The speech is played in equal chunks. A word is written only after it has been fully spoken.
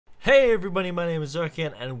Hey everybody, my name is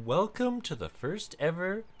ARKION, and welcome to the first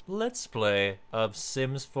ever Let's Play of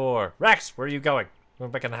Sims 4. Rex, where are you going? Going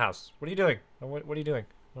back in the house. What are you doing? What are you doing?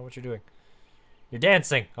 I don't know what you're doing. You're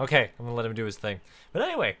dancing. Okay, I'm gonna let him do his thing. But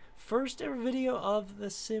anyway, first ever video of The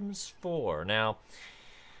Sims 4. Now,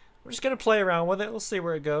 we're just gonna play around with it. We'll see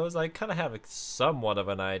where it goes. I kind of have somewhat of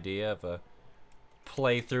an idea of a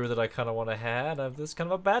playthrough that I kind of want to have. Of this kind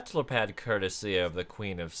of a bachelor pad courtesy of the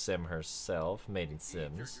Queen of Sim herself, Maiden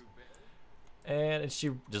Sims. And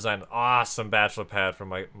she designed an awesome bachelor pad for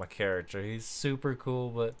my character. He's super cool,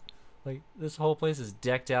 but like this whole place is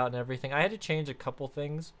decked out and everything. I had to change a couple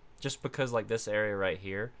things just because like this area right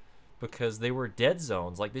here, because they were dead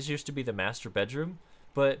zones. Like this used to be the master bedroom,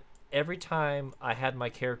 but every time I had my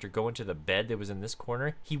character go into the bed that was in this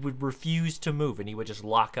corner, he would refuse to move and he would just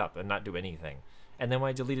lock up and not do anything. And then when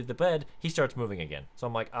I deleted the bed, he starts moving again. So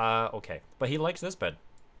I'm like, okay. But he likes this bed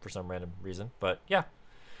for some random reason. But yeah.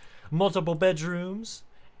 Multiple bedrooms,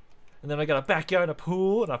 and then I got a backyard, a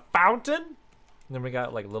pool, and a fountain. And then we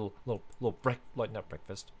got like a little not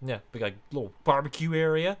breakfast. Yeah, we got a little barbecue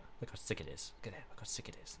area. Look how sick it is. Look at that. Look how sick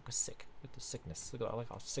it is. Look how sick. Look at the sickness. Look at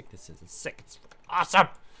how sick this is. It's sick. It's fucking awesome.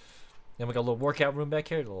 Then we got a little workout room back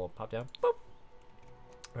here. A little pop down. Boop.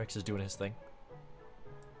 Rex is doing his thing,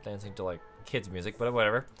 dancing to like kids music, but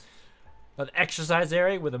whatever. An exercise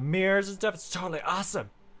area with the mirrors and stuff. It's totally awesome.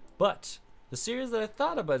 But the series that I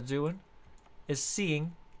thought about doing is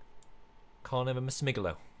calling him a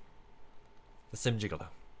Smigolo. The Sim Gigolo.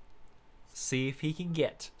 See if he can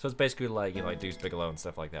get. So it's basically like, you know, like Deuce Bigelow and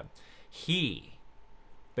stuff like that.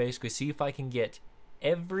 Basically see if I can get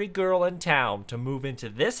every girl in town to move into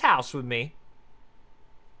this house with me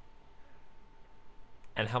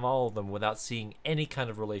and have all of them without seeing any kind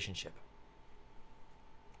of relationship.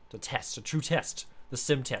 The test, a true test. The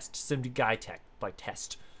Sim test, Sim guy tech, like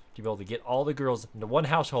test. To be able to get all the girls into one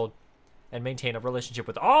household and maintain a relationship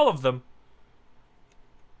with all of them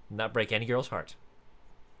and not break any girl's heart.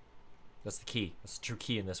 That's the key. That's the true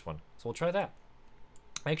key in this one. So we'll try that.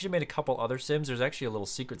 I actually made a couple other Sims. There's actually a little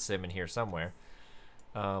secret Sim in here somewhere.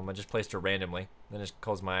 I just placed her randomly. Then just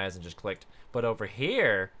closed my eyes and just clicked. But over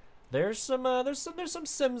here, there's some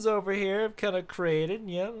Sims over here I've kind of created.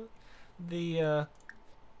 Yeah.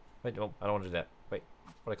 Wait, no, I don't want to do that. Wait,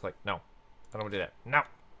 what did I click? No. I don't want to do that. No.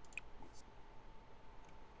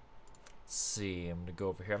 Let's see, I'm gonna go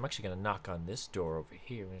over here. I'm actually gonna knock on this door over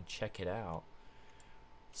here and check it out.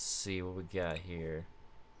 Let's see what we got here.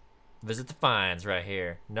 Visit the finds right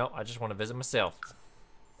here. No, I just want to visit myself.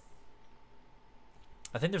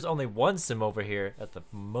 I think there's only one Sim over here at the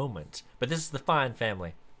moment, but this is the Fine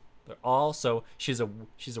family. They're all she's a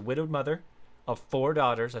widowed mother of 4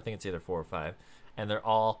 daughters. I think it's either 4 or 5, and they're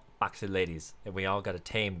all foxy ladies, and we all got a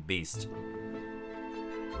tame beast.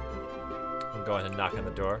 I'm going to knock on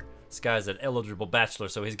the door. This guy's an eligible bachelor,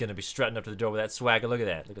 so he's gonna be strutting up to the door with that swagger. Look at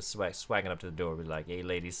that. Look at swagging up to the door. Be like, hey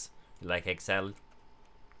ladies, you like egg salad?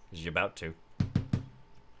 Because you're about to.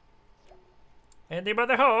 Andy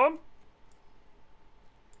mother home?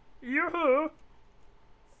 Yoo-hoo!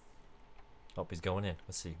 Oh, he's going in.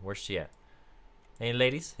 Let's see. Where's she at? Any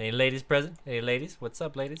ladies? Any ladies present? Any ladies? What's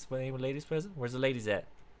up, ladies? Any ladies present? Where's the ladies at?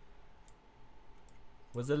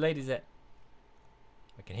 Where's the ladies at?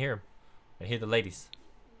 I can hear them. I hear the ladies.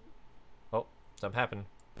 Oh, something happened.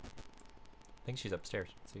 I think she's upstairs.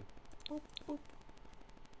 Let's see. Boop, boop.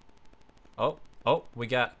 Oh, we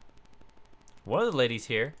got one of the ladies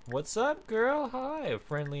here. What's up, girl? Hi, a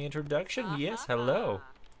friendly introduction. Yes, hello.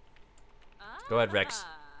 Go ahead, Rex.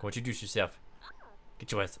 Go introduce yourself.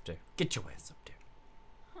 Get your ass up there. Get your ass up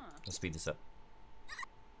there. Let's speed this up.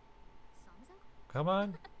 Come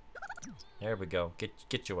on. There we go.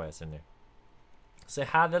 Get your ass in there. Say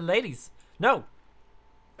hi to the ladies. No.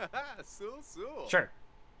 Sure.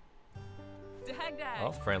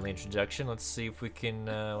 Oh, friendly introduction. Let's see if we can,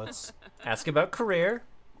 let's ask about career.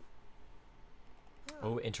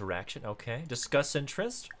 Oh, interaction. Okay. Discuss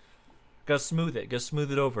interest. Go smooth it. Go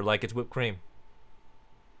smooth it over like it's whipped cream.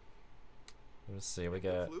 Let's see. We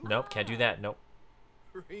got. Nope. Can't do that. Nope.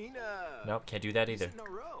 Nope. Can't do that either.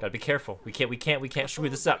 Gotta be careful. We can't screw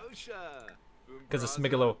this up. Because of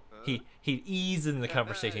Smigolo, he eases in the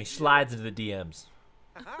conversation. He slides into the DMs.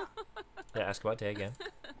 Yeah, ask about day again.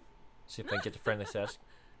 See if I can get the friendly test.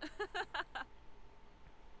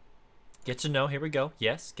 Get to know. Here we go.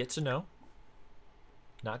 Yes, get to know.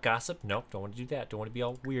 Not gossip. Nope, don't want to do that. Don't want to be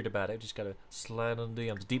all weird about it. Just gotta slide on the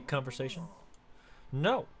DMs. Deep conversation.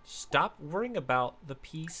 No, stop worrying about the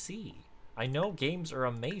PC. I know games are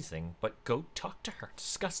amazing, but go talk to her.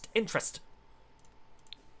 Discuss interest.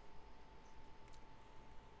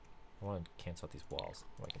 I want to cancel out these walls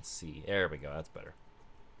so I can see. There we go. That's better.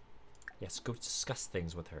 Yes, go discuss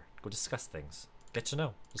things with her. Go discuss things. Get to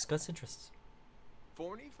know. Discuss interests.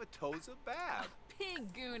 Forney Fatoza Bab.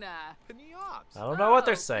 Piguna. Peniops. I don't know what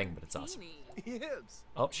they're saying, but it's awesome. Yibs.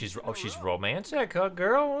 Oh, she's romantic, huh,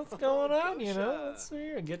 girl? What's going on? You know, let's see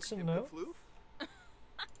her. Get to know.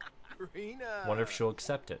 Rena. Wonder if she'll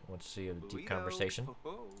accept it. Let's see a deep conversation.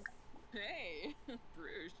 Hey,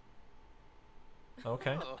 Bruges.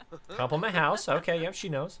 Okay. Compliment house. Okay, yep, she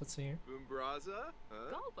knows. Let's see here. Bumbraza.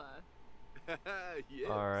 Galba. Yes.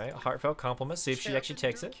 All right, heartfelt compliment. See if she actually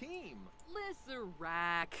takes it.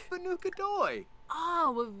 Lisserac. Banukadoy.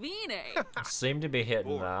 Oh, Wavine. Seem to be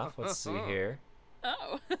hitting it off. Let's see here.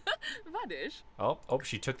 Oh, Vadish. Oh,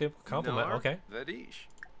 she took the compliment. Okay. Vadish.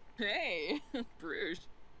 Hey, Bruges.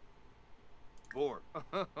 Vor.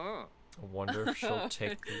 I wonder if she'll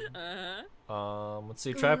take the... Uh-huh. Let's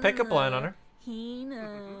see. Try a pickup line on her.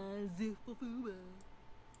 Hina Zufufuba.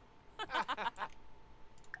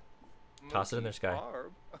 Toss it in there, Sky.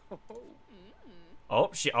 Barb.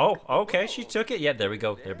 Oh, okay, she took it. Yeah, there we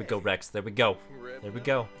go. There we go, Rex. There we go. There we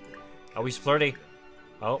go. Oh, he's flirty.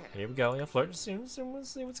 Oh, here we go. Yeah, flirting soon. Let's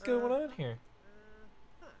see what's going on here.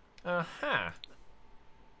 Uh-huh.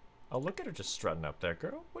 Oh, look at her just strutting up there,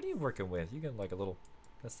 girl. What are you working with? You got like a little...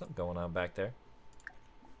 There's something going on back there.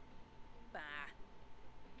 Bah.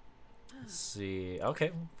 Let's see.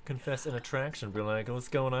 Okay, confess an attraction. Be like, what's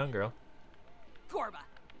going on, girl? Corba.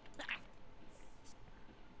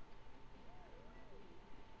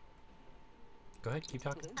 Go ahead, keep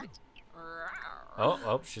talking.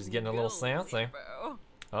 Oh, she's getting a little sassy.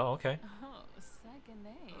 Oh, okay. Oh, second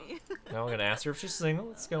name. Now we're gonna ask her if she's single.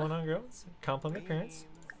 What's going on, girl? Let's compliment parents.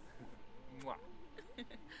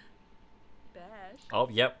 Bash. Oh,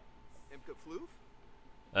 yep. Imka Floof.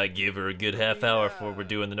 I give her a good half hour before we're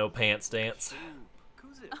doing the no pants dance.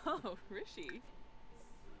 Oh, Rishi.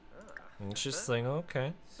 And she's single,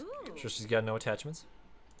 okay. Ooh. Sure she's got no attachments.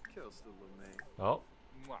 Oh,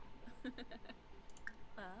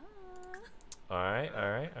 alright.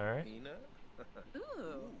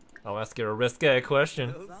 Ooh. I'll ask her a risque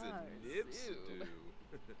question.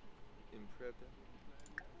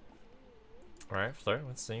 Alright, flirt.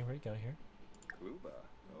 Let's see. What do you got here?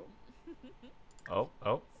 Oh.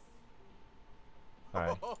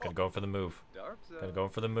 Alright, gonna go for the move. Gonna go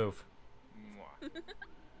for the move.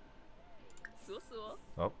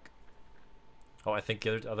 Oh. Oh, I think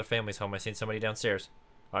the other family's home. I seen somebody downstairs.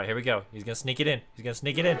 Alright, here we go. He's gonna sneak it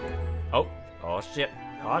in. Oh. Oh, shit.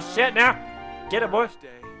 Oh, shit, now! Get it, boy!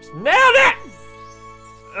 Nailed it!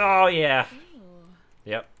 Oh, yeah. Ooh.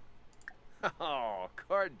 Yep. Oh,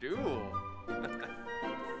 Cardul.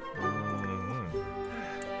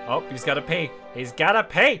 Oh, he's gotta pee.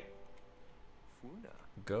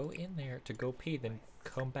 Go in there to go pee, then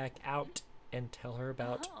come back out and tell her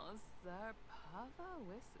about Oh, Sarpava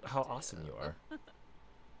Wissu. how awesome you are.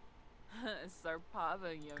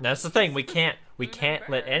 Sarpava young. That's the thing. We can't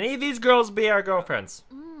let any of these girls be our girlfriends.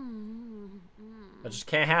 That just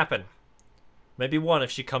can't happen. Maybe one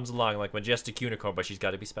if she comes along like Majestic Unicorn, but she's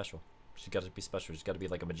got to be special. She's got to be special. She's got to be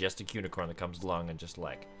like a Majestic Unicorn that comes along and just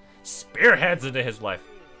like spearheads into his life.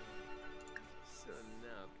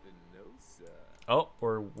 Oh,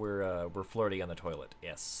 we're flirty on the toilet.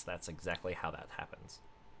 Yes, that's exactly how that happens.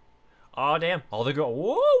 Oh damn! All the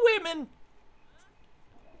whoa, women!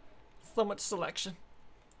 So much selection.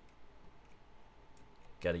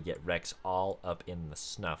 Gotta get Rex all up in the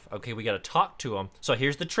snuff. Okay, we gotta talk to him. So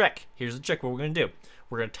here's the trick. What we're gonna do.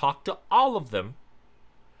 We're gonna talk to all of them.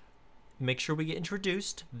 Make sure we get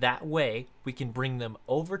introduced. That way, we can bring them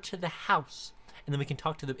over to the house, and then we can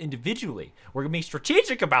talk to them individually. We're gonna be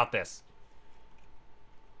strategic about this.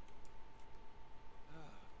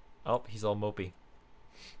 Oh, he's all mopey.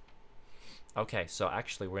 Okay, so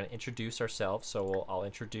actually we're gonna introduce ourselves. So I'll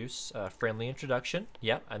introduce friendly introduction.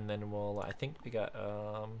 Yep, and then I think we got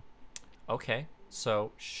okay.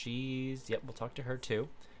 So yep, we'll talk to her too,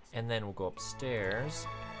 and then we'll go upstairs,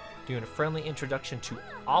 doing a friendly introduction to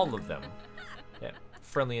all of them. Yeah,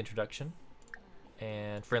 friendly introduction,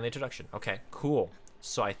 and friendly introduction. Okay, cool.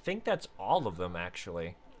 So I think that's all of them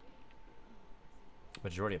actually.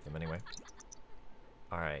 Majority of them anyway.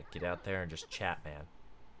 All right, get out there and just chat, man.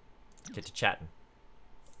 Get to chatting.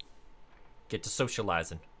 Get to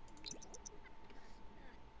socializing.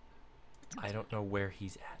 I don't know where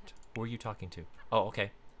he's at. Who are you talking to? Oh,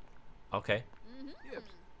 okay. Okay.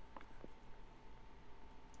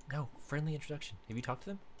 No, friendly introduction. Have you talked to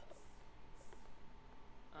them?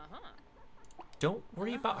 Don't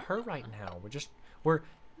worry about her right now.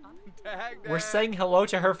 We're saying hello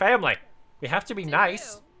to her family. We have to be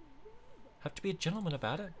nice. Have to be a gentleman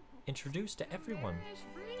about it. Introduce to everyone.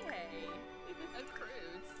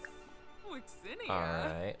 Oxinia.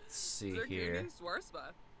 Alright, let's see here. Zerguni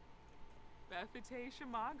Swarspa. Befite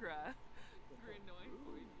Shamagra.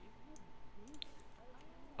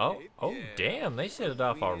 Oh, damn, they set it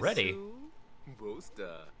off already.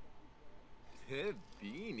 Bosta.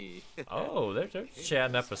 Beanie. Oh, they're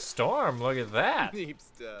chatting up a storm. Look at that.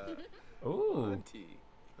 Neepsta. Ooh. Auntie.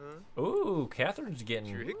 Huh? Ooh, Catherine's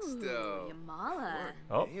getting... Tricksto. Yamala.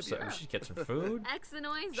 Oh, so she gets some food.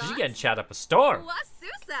 Exenois She's getting chat up a storm.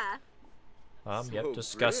 Wasusa. Yep, So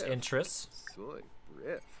discuss briff. interests. Soy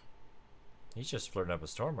briff. He's just flirting up a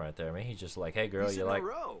storm right there. I mean, he's just like, hey, girl, He's you in a like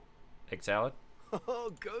row. egg salad?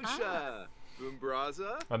 Oh, Gosha.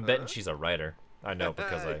 Boombraza. I'm betting she's a writer. I know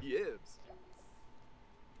because I... Yibs.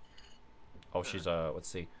 Oh, she's, let's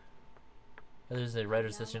see. There's a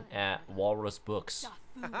writer's assistant at Walrus Books.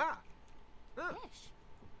 Haha. Huh.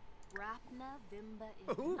 Rapna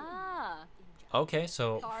Vimba Ooh. Ah. Okay,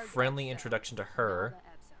 so friendly introduction to her.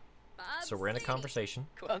 So we're in a conversation.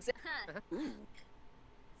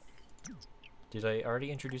 Did I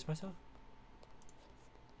already introduce myself?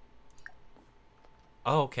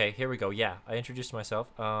 Oh, okay, here we go. Yeah, I introduced myself.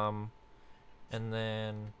 And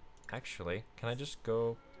then, actually, can I just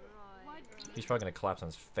go? He's probably gonna collapse on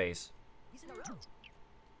his face.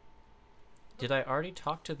 Did I already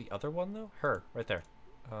talk to the other one though? Her, right there.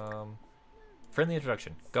 Friendly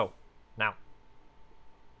introduction. Go. Now.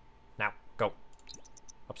 Now. Go.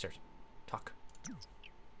 Upstairs. Talk.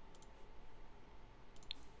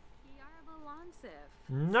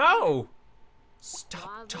 No!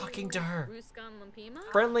 Stop talking to her.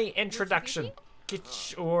 Friendly introduction.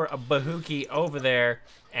 Get your Bahuki over there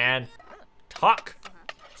and talk.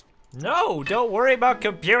 No, don't worry about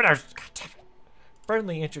computers. God damn it.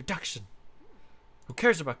 Friendly introduction. Who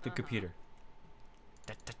cares about the computer?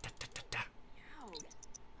 Da, da, da, da, da, da.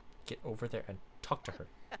 Get over there and talk to her.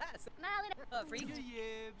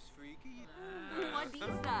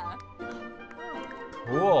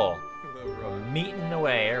 Cool. We're meeting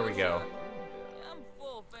away. There we go.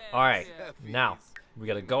 All right. Now, we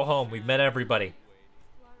got to go home. We've met everybody.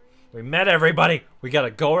 We met everybody. We got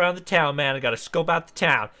to go around the town, man. I got to scope out the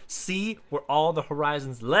town. See where all the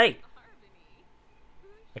horizons lay.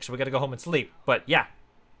 Actually, we got to go home and sleep. But, yeah.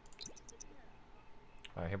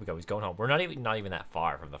 All right, here we go. He's going home. We're not even that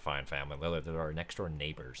far from the Fine family. They're our next-door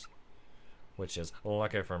neighbors. Which is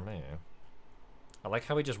lucky for me. I like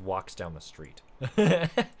how he just walks down the street.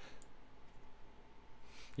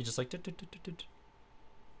 He's just like... "Tut, tut, tut, tut, tut."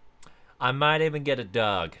 I might even get a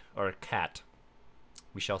dog or a cat.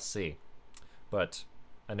 We shall see. But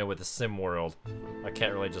I know with the sim world, I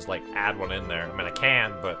can't really just like add one in there. I mean, I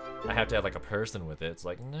can, but I have to have like a person with it. It's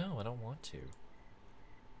like, no, I don't want to.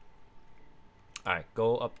 All right,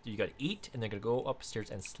 go up. You gotta eat, and then gonna go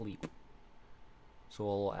upstairs and sleep. So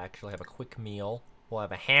we'll actually have a quick meal. We'll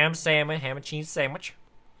have a ham sandwich, ham and cheese sandwich.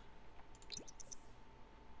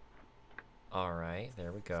 All right,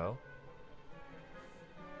 there we go.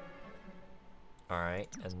 Alright,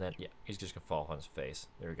 and then, yeah, he's just gonna fall on his face.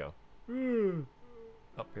 There we go.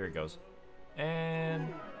 Oh, here he goes.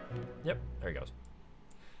 And, yep, there he goes.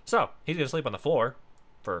 So, he's gonna sleep on the floor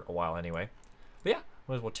for a while anyway. But yeah,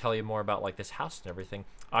 we'll tell you more about, like, this house and everything.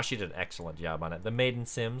 Oh, she did an excellent job on it. The Maiden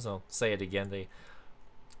Sims, I'll say it again,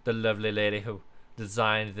 the lovely lady who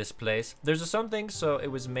designed this place. There's some things, so it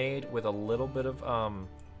was made with a little bit of,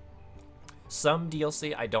 some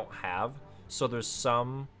DLC I don't have. So there's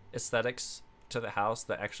some aesthetics to the house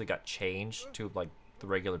that actually got changed to like the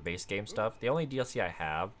regular base game stuff. The only DLC I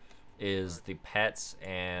have is the pets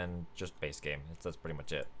and just base game. That's pretty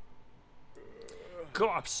much it. Go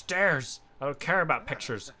upstairs. I don't care about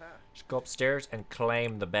pictures. Just go upstairs and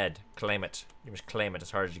claim the bed. Claim it. You must claim it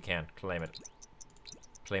as hard as you can. Claim it.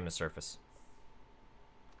 Claim the surface.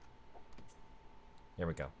 There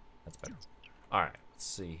we go. That's better. Alright, let's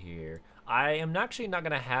see here. I am actually not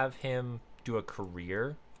going to have him do a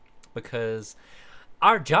career because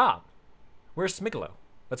our job, we're Smigolo.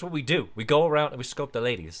 That's what we do. We go around and we scope the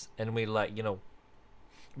ladies, and we like, you know,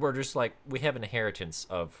 we're just like, we have an inheritance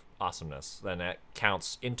of awesomeness, and that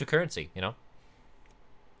counts into currency, you know.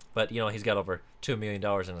 But you know, he's got over $2 million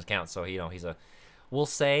in his account, so you know, we'll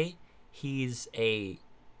say he's a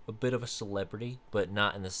bit of a celebrity, but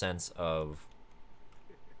not in the sense of,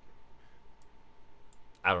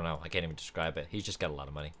 I don't know, I can't even describe it. He's just got a lot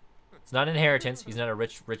of money. It's not inheritance. He's not a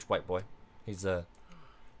rich white boy. He's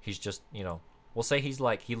just, you know, we'll say he's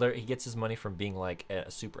like, he gets his money from being like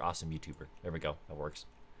a super awesome YouTuber. There we go. That works.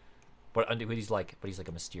 But he's like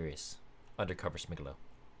a mysterious undercover Smigolo.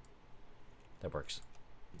 That works.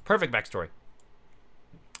 Perfect backstory.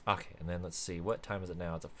 Okay, and then let's see. What time is it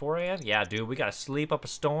now? It's at 4 a.m.? Yeah, dude, we gotta sleep up a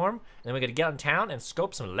storm. And then we gotta get out in town and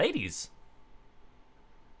scope some ladies.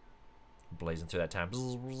 Blazing through that time.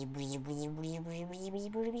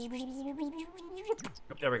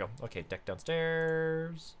 There we go. Okay, deck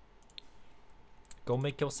downstairs. Go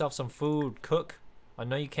make yourself some food. Cook. I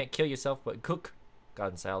know you can't kill yourself, but cook.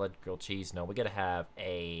 Garden salad, grilled cheese. No, we gotta have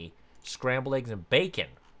a scrambled eggs and bacon.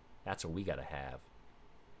 That's what we gotta have.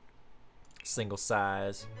 Single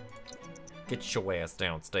size. Get your ass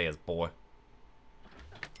downstairs, boy.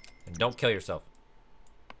 And don't kill yourself.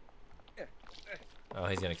 Oh,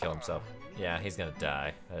 he's gonna kill himself. Yeah, he's gonna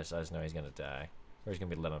die. I just know he's gonna die. Or he's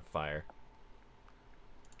gonna be lit on fire.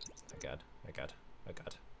 Oh god. Oh god. Oh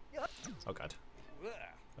god. Oh god.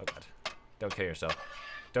 Oh god. Don't kill yourself.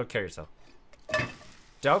 Don't kill yourself.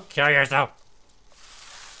 Don't kill yourself!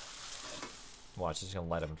 Watch, he's gonna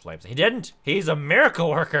light up in flames. He didn't! He's a miracle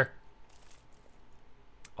worker!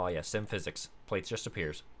 Oh yeah, sim physics. Plate just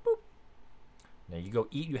appears. Boop. Now you go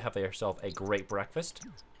eat, you have yourself a great breakfast.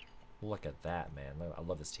 Look at that, man. I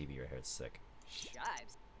love this TV right here. It's sick.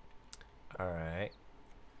 Alright.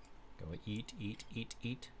 Go eat, eat, eat,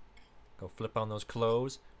 eat. Go flip on those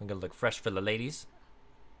clothes. I'm gonna look fresh for the ladies.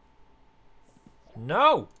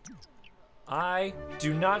 No! I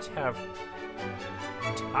do not have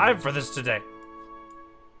time for this today.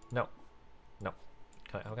 No. No.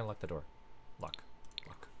 How can I lock the door? Lock.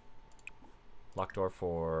 Lock. Lock door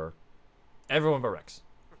for everyone but Rex.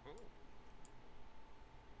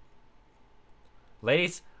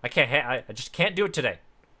 Ladies, I just can't do it today.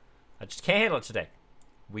 I just can't handle it today.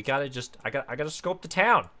 We gotta just I gotta scope the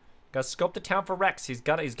town. Gotta scope the town for Rex. He's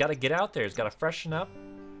gotta get out there. He's gotta freshen up.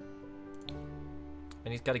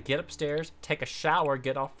 And he's gotta get upstairs, take a shower,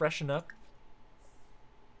 get all freshened up.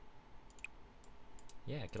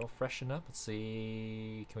 Yeah, get all freshened up. Let's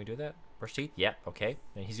see. Can we do that? Brush teeth? Yep, okay.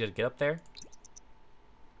 And he's gonna get up there.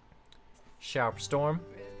 Shower storm.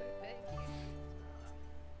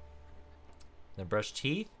 Then brush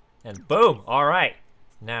teeth, and boom! All right,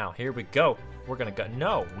 now here we go. We're gonna go.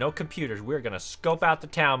 No computers. We're gonna scope out the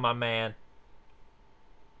town, my man.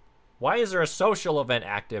 Why is there a social event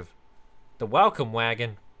active? The welcome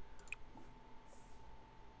wagon.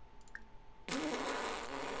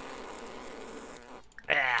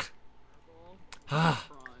 Ah.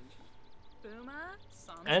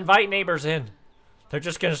 Invite neighbors in. They're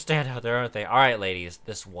just gonna stand out there, aren't they? All right, ladies,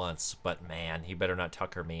 this once, but man, he better not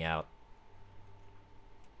tucker me out.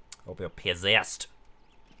 Hope you're possessed.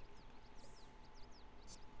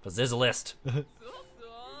 Possesslist.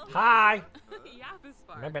 Hi.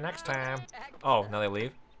 Maybe next time. Oh, now they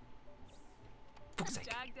leave.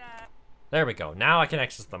 There we go. Now I can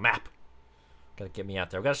access the map. Gotta get me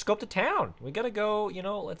out there. We gotta scope the town. We gotta go. You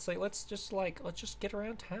know, let's just get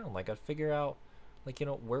around town. Like, gotta figure out, like, you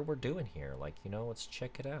know, where we're doing here. Like, you know, let's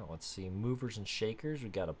check it out. Let's see, movers and shakers. We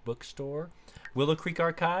got a bookstore, Willow Creek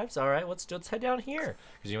Archives. All right, let's head down here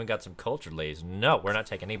because you even got some cultured ladies. No, we're not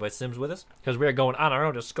taking anybody Sims with us because we are going on our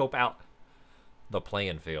own to scope out the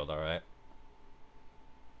playing field. All right.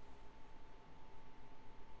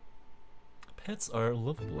 Pets are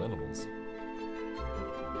lovable animals.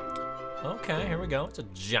 Okay, here we go. It's a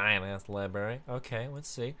giant ass library. Okay, let's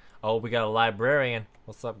see. Oh, we got a librarian.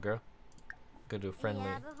 What's up, girl? Go to a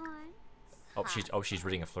friendly. Oh, she's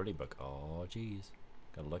reading a flirty book. Oh, jeez.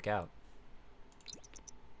 Gotta look out.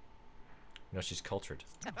 No, she's cultured.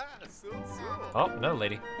 Oh, no,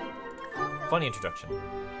 lady. Funny introduction.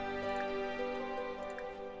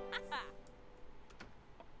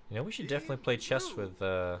 You know, we should definitely play chess with,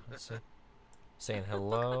 let's see. Saying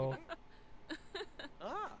hello.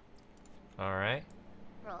 Alright.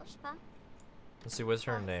 Let's see, what's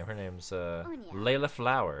her name? Her name's, Layla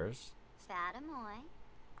Flowers.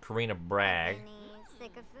 Karina Bragg.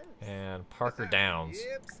 And Parker Downs.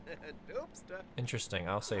 Interesting.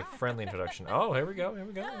 I'll say friendly introduction. Oh, here we go. Here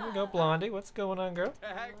we go. Here we go, Blondie. What's going on, girl?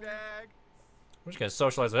 We're just gonna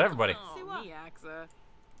socialize with everybody.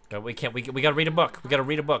 We can't. We gotta read a book. We gotta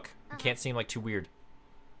read a book. It can't seem like too weird.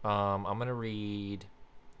 I'm gonna read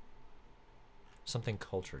something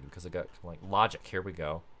cultured because I got like logic. Here we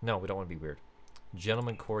go. No, we don't want to be weird.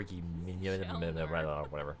 Gentleman corgi,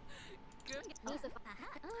 whatever.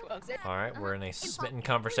 All right, we're in a smitten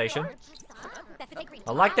conversation.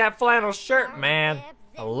 I like that flannel shirt, man.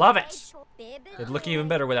 I love it. It'd look even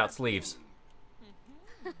better without sleeves.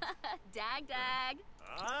 Dag.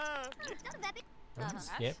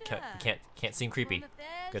 Yep, can't seem creepy.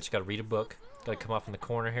 Just gotta read a book. Gotta come off in the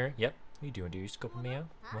corner here. Yep. What are you doing? Do you scoping me out?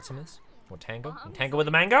 Want some of this? Want tango? Want tango with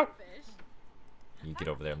a mango? You get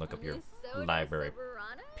over there and look up your library,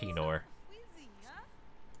 Pinor.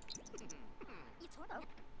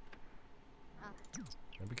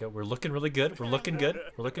 There we go. We're looking really good. We're looking good.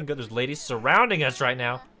 We're looking good. There's ladies surrounding us right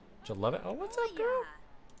now. Do you love it? Oh, what's up, girl?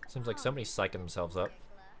 Seems like somebody's psyching themselves up.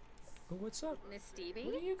 Oh, what's up? Miss Stevie?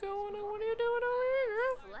 What are you going on? What are you doing over here,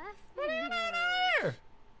 girl? What are you doing over here?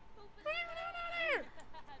 What are you doing over here?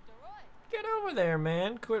 Get over there,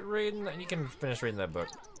 man. Quit reading that. You can finish reading that book.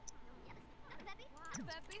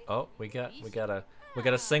 Oh, we got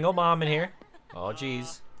a single mom in here. Oh,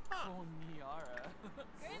 jeez.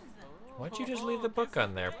 Why'd you just leave the book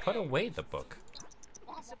on there? Put away the book.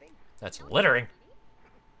 That's littering.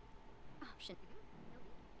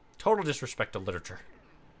 Total disrespect to literature.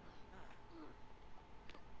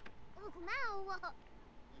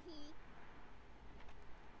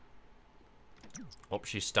 Oh,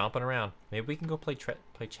 she's stomping around. Maybe we can go play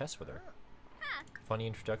chess with her. Funny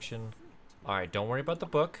introduction. Alright, don't worry about the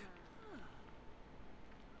book.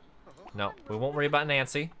 No, we won't worry about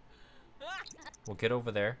Nancy. We'll get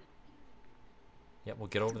over there. Yep, we'll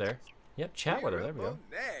get over there. Yep, chat with her. There we go.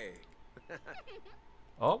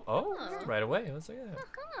 Oh, right away. Let's look at that.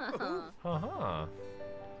 Uh-huh.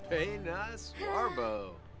 Pena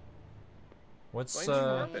Swarbo. Let's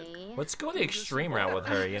go the extreme route with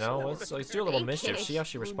her, you know? Let's do a little mischief. See how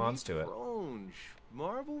she responds to it.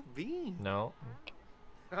 Marble Bean. No.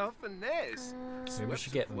 How finesse. Maybe she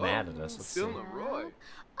get mad at us. Let's see. Roy.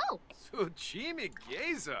 Oh. So Jimmy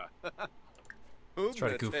Gaza. Let's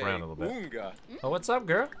try to goof around a little bit. Oh, what's up,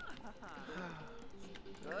 girl?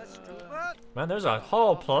 Man, there's a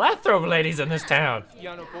whole plethora of ladies in this town.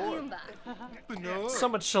 So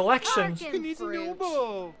much selection.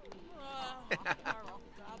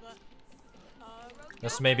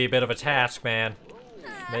 This may be a bit of a task, man.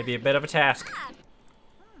 Maybe a bit of a task.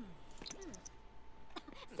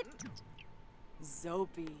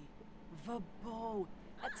 Zopi, Vabo,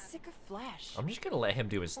 at sick of flesh. I'm just gonna let him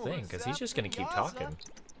do his thing, because he's just gonna keep talking.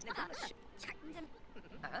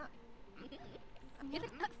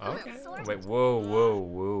 Okay. Wait, whoa.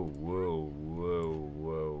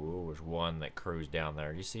 There's one that cruised down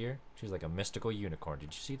there. You see her? She's like a mystical unicorn.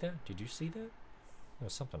 Did you see that? Did you see that? There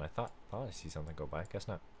was something. I thought I see something go by. Guess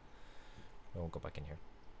not. I won't go back in here.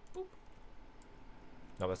 Boop.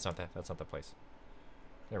 No, that's not that. That's not the place.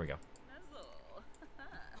 There we go.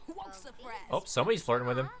 Oh, somebody's flirting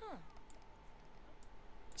with him.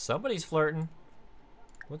 Somebody's flirting.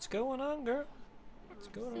 What's going on, girl? What's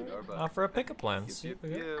going on? Offer a pickup line. See if we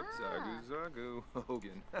go. Zagu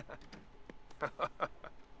Hogan.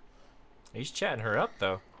 He's chatting her up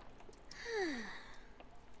though.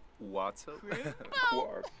 What's up?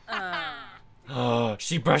 Quark. Oh,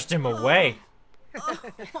 she brushed him away.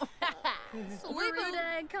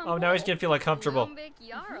 Oh, now he's gonna feel uncomfortable.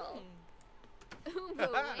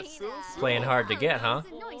 Playing hard to get, huh?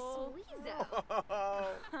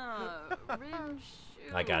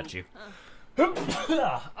 I got you.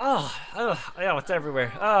 Oh, it's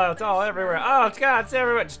everywhere. Oh, it's all everywhere. Oh, God, it's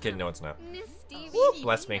everywhere. Just kidding, no, it's not. Woo,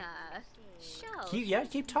 bless me.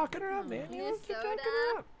 Keep talking her up, man. Keep talking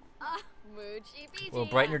her up. We'll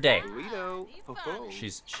brighten her day.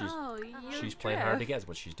 She's playing hard to get. Is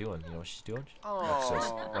what she's doing. You know what she's doing?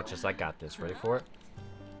 Watch this. I got this. Ready for it?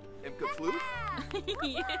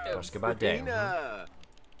 First goodbye day.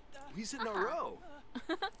 He's in a row.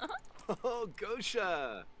 Oh,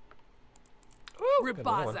 Gosha.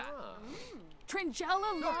 Ribaza,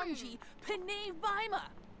 Tringella Longi, Pene Vima,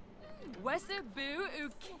 Westerbu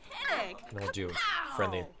Ukinik. And we'll do a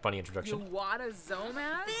friendly, funny introduction. Yuwata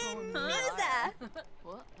Zomaz,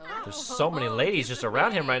 There's so many ladies just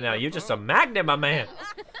around him right now. You're just a magnet, my man.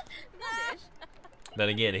 Then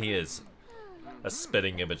again, he is a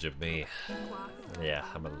spitting image of me. Yeah,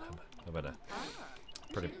 I'm a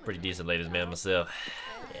pretty decent ladies man myself.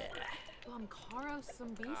 Yeah. Bamkaro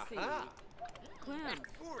Sambisi. Clem.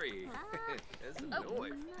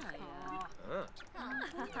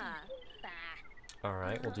 All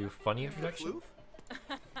right, we'll do funny introduction.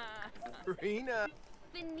 Rena.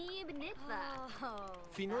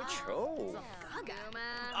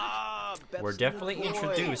 We're definitely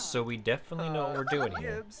introduced, so we definitely know what we're doing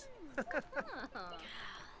here.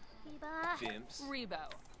 Rebo.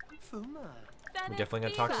 We're definitely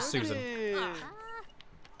gonna talk to Susan.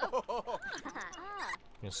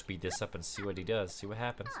 I'm gonna speed this up and see what he does. See what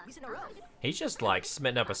happens. He's just like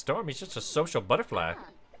smitten up a storm. He's just a social butterfly.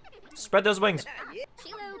 Spread those wings.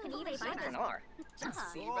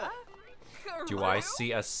 Do I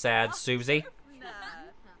see a sad Susie?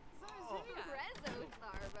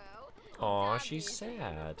 Aw, she's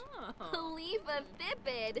sad. Khalifa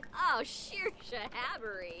Thipid. Oh, sheer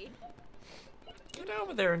shahabbery. Get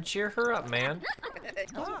over there and cheer her up, man. You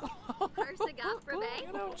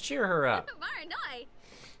know, cheer her up.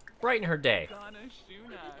 Brighten her day.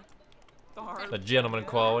 The gentleman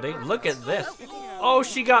quality. Look at this. Oh,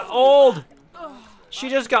 she got old. She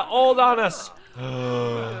just got old on us.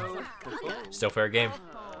 Still fair game.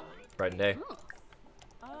 Bright and day.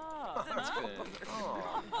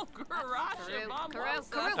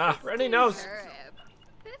 Ah, Rennie knows.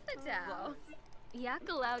 Piffatau.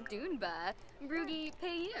 Yakalau Dunba. Brugi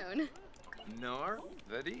Payun. Nar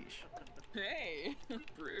Vadish. Hey,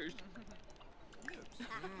 Bruges.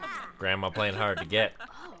 Grandma playing hard to get.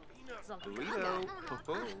 Toledo.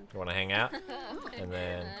 You want to hang out? And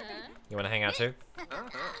then you want to hang out too?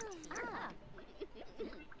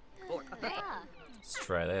 Let's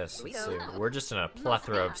try this. Let's see. We're just in a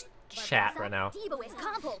plethora of chat right now.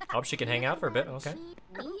 Oh, she can hang out for a bit. Okay.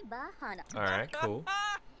 All right. Cool.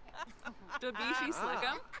 Dabishi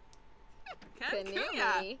Slickum.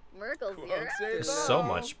 Kanumi. Merkel Zero. There's so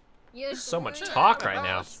much talk right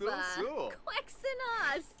now. So.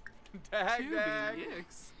 Quexenos. Dag dag.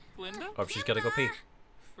 Yix. Flinda. Oh, she's gotta go pee.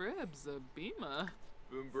 Fribs Abima.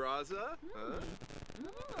 Umbraza.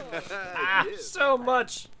 Ah, so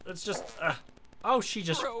much. It's just. Oh, she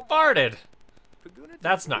just farted.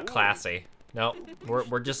 That's not classy. No,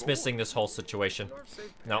 we're dismissing this whole situation.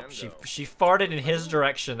 No, she farted in his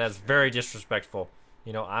direction. That's very disrespectful.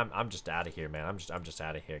 You know, I'm just out of here, man. I'm just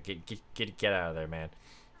out of here. Get out of there, man.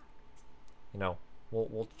 You know,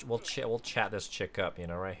 we'll chat this chick up. You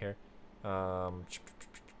know, right here.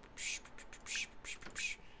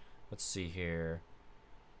 Let's see here.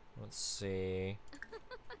 Let's see.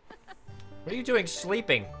 What are you doing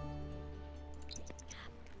sleeping?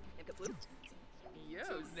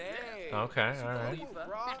 Okay,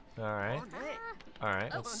 alright.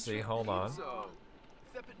 Alright, let's see, hold on.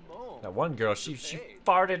 That one girl, she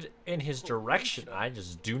farted in his direction. I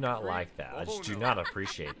just do not like that. I just do not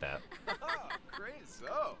appreciate that.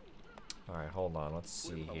 Alright, hold on, let's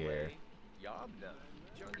see here.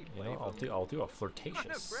 You know, I'll do a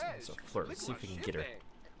flirtatious. Let's flirt. Let's see if we can get her.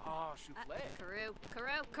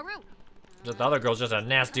 Karu. The other girl's just a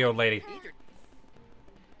nasty old lady.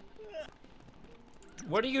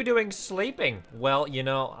 What are you doing sleeping? Well, you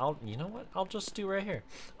know what? I'll just do right here.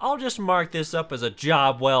 I'll just mark this up as a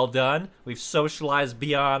job well done. We've socialized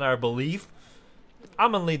beyond our belief.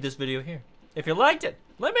 I'm gonna leave this video here. If you liked it,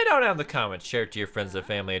 let me know down in the comments. Share it to your friends and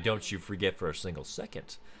family, and don't you forget for a single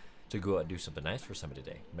second to go out and do something nice for somebody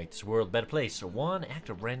today. Make this world a better place, so one act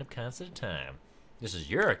of random kindness at a time. This is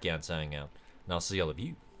your ARKION signing out, and I'll see all of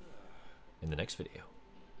you in the next video.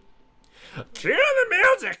 Cue the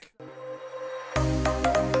music!